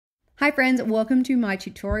Hi friends, welcome to my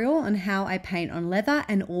tutorial on how I paint on leather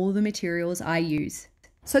and all the materials I use.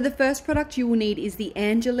 So the first product you will need is the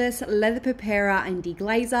Angelus Leather Preparer and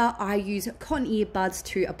Deglazer. I use cotton earbuds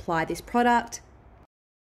to apply this product.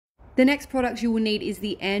 The next product you will need is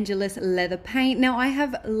the Angelus Leather Paint. Now I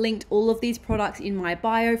have linked all of these products in my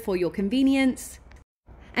bio for your convenience.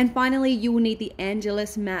 And finally, you will need the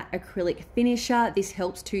Angelus Matte Acrylic Finisher. This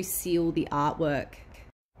helps to seal the artwork.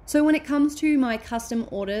 So when it comes to my custom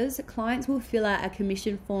orders, clients will fill out a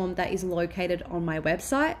commission form that is located on my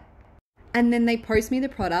website, and then they post me the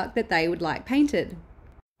product that they would like painted.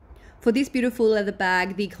 For this beautiful leather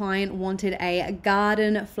bag, the client wanted a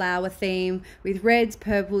garden flower theme with reds,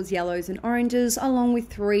 purples, yellows, and oranges, along with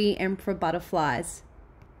 3 emperor butterflies.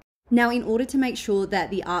 Now, in order to make sure that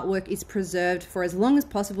the artwork is preserved for as long as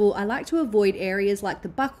possible, I like to avoid areas like the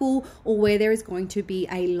buckle or where there is going to be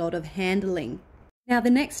a lot of handling. Now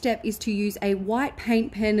the next step is to use a white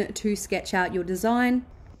paint pen to sketch out your design.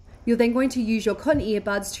 You're then going to use your cotton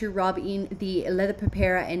earbuds to rub in the leather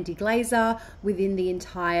preparer and deglazer within the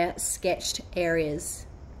entire sketched areas.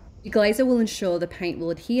 Deglazer will ensure the paint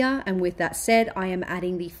will adhere, and with that said, I am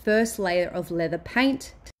adding the first layer of leather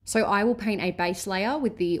paint. So I will paint a base layer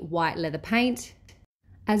with the white leather paint.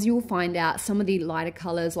 As you will find out, some of the lighter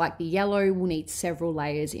colors like the yellow will need several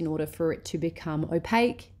layers in order for it to become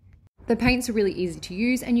opaque. The paints are really easy to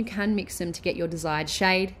use and you can mix them to get your desired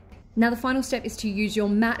shade. Now the final step is to use your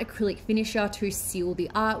matte acrylic finisher to seal the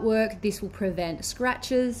artwork. This will prevent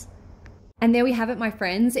scratches. And there we have it, my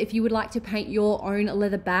friends. If you would like to paint your own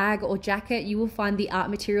leather bag or jacket, you will find the art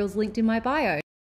materials linked in my bio.